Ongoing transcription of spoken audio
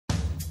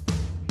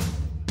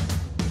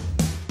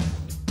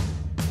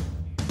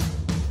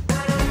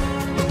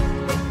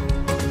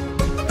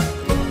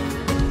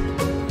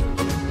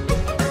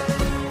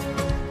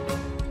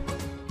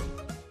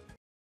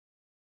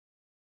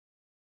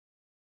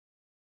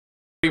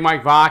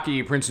Mike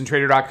Vacchi,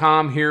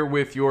 Princetontrader.com, here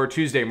with your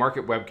Tuesday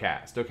market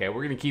webcast. Okay,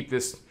 we're going to keep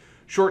this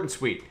short and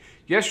sweet.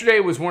 Yesterday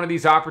was one of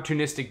these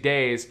opportunistic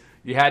days.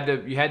 You had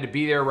to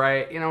be there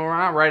right, we're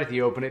not right at the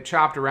open. It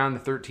chopped around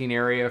the 13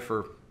 area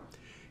for,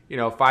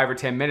 5 or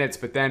 10 minutes.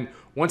 But then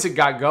once it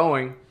got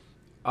going,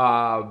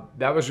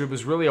 it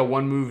was really a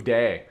one move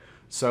day.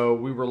 So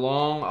we were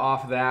long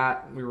off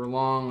that. We were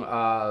long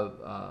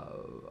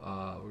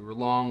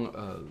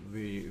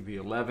the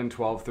 11,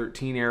 12,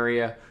 13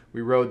 area. We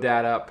rode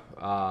that up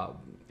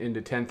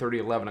into 10:30,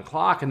 11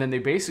 o'clock, and then they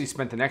basically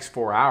spent the next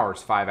 4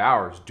 hours, 5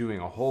 hours, doing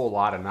a whole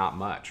lot of not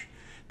much.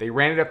 They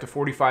ran it up to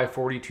 45,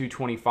 42,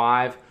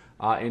 25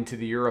 into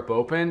the Europe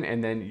Open,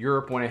 and then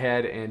Europe went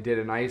ahead and did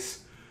a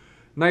nice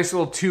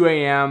little 2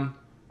 a.m.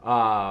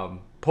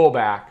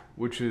 Pullback,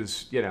 which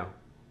is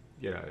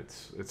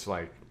it's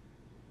like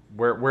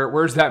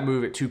where's that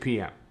move at 2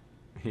 p.m.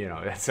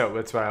 That's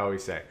what I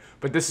always say.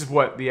 But this is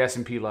what the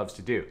S&P loves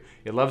to do.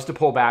 It loves to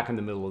pull back in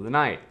the middle of the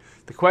night.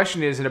 The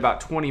question is, in about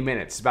 20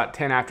 minutes, about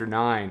 10 after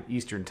 9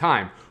 Eastern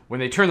time, when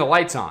they turn the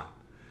lights on,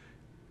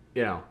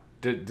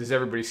 does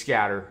everybody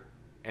scatter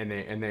and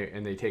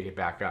they take it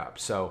back up?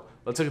 So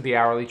let's look at the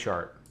hourly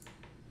chart.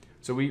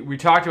 So we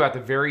talked about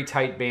the very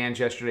tight bands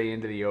yesterday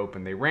into the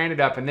open. They ran it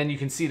up, and then you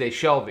can see they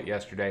shelved it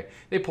yesterday.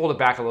 They pulled it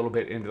back a little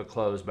bit into the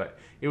close, but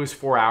it was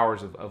 4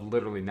 hours of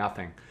literally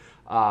nothing.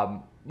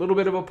 Little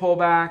bit of a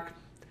pullback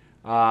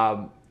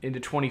into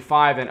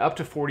 25 and up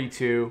to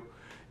 42,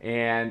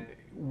 and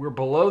we're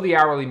below the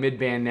hourly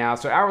midband now.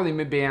 So hourly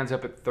midband's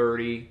up at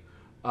 30.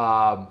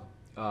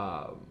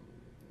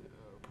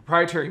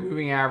 Proprietary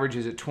moving average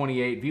is at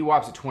 28.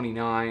 VWAP's at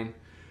 29.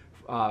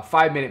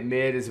 5-minute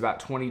mid is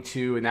about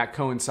 22, and that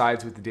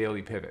coincides with the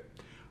daily pivot.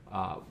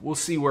 We'll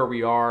see where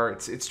we are.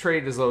 It's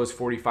traded as low as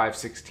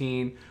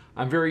 45.16.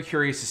 I'm very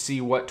curious to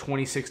see what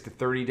 26 to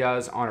 30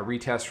 does on a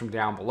retest from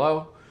down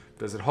below.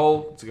 Does it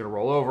hold? Is it going to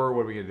roll over?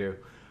 What are we going to do?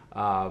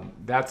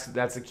 That's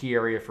the key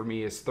area for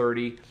me is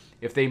 30.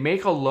 If they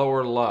make a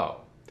lower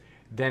low,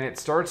 then it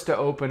starts to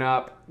open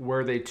up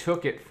where they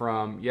took it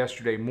from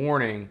yesterday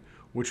morning,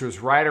 which was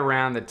right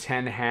around the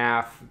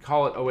 10.5,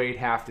 call it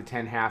 08.5 to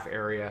 10.5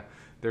 area.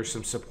 There's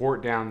some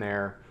support down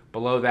there.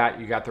 Below that,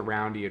 you got the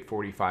roundy at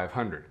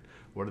 4,500.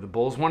 What do the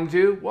bulls want to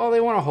do? Well, they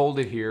want to hold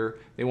it here.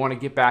 They want to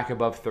get back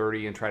above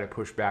 30 and try to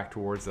push back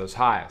towards those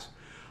highs.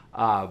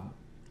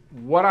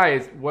 What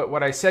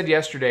I said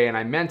yesterday, and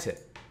I meant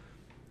it,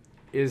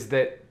 is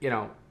that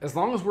as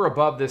long as we're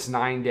above this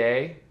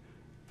 9-day,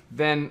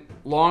 then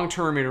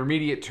long-term,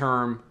 intermediate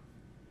term,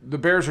 the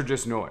bears are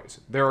just noise.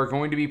 There are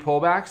going to be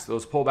pullbacks.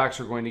 Those pullbacks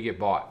are going to get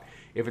bought.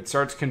 If it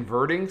starts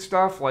converting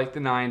stuff like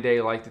the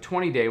 9-day, like the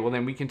 20-day, well,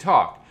 then we can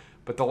talk.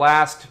 But the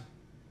last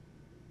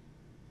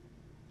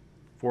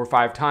 4 or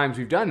 5 times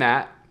we've done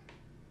that,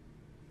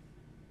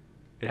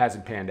 it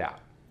hasn't panned out.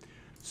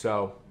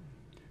 So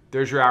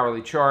there's your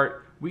hourly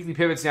chart. Weekly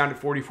pivots down to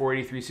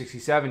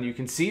 44.8367. You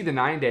can see the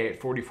 9-day at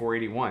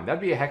 44.81. That'd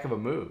be a heck of a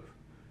move.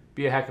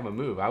 Be a heck of a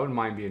move. I wouldn't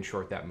mind being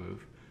short that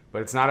move.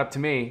 But it's not up to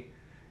me,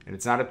 and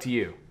it's not up to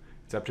you.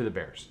 It's up to the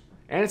bears.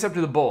 And it's up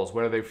to the bulls,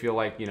 whether they feel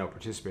like,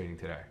 participating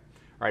today.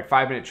 All right,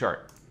 5-minute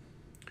chart.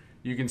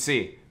 You can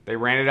see they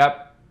ran it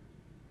up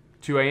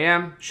 2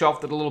 a.m.,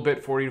 shelved it a little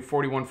bit, 40 to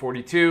 41,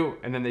 42,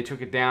 and then they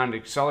took it down and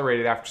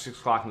accelerated after 6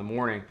 o'clock in the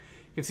morning.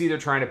 You can see they're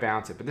trying to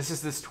bounce it. But this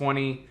is this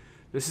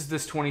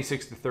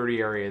 26 to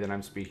 30 area that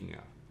I'm speaking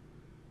of.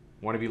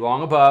 Want to be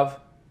long above,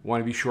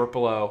 want to be short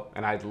below,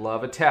 and I'd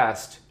love a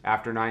test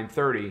after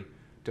 9:30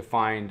 to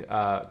find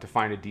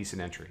a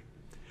decent entry.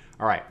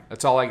 All right,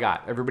 that's all I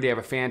got. Everybody have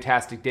a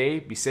fantastic day.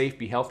 Be safe,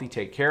 be healthy,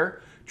 take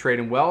care.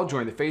 Trading well,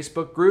 join the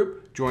Facebook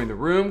group, join the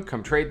room,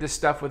 come trade this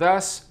stuff with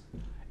us.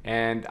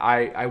 And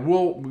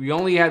we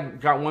only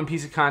got one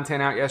piece of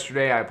content out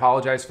yesterday. I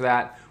apologize for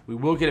that. We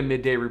will get a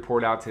midday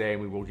report out today,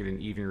 and we will get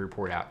an evening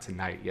report out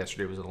tonight.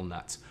 Yesterday was a little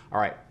nuts. All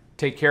right,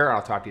 take care.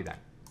 I'll talk to you then.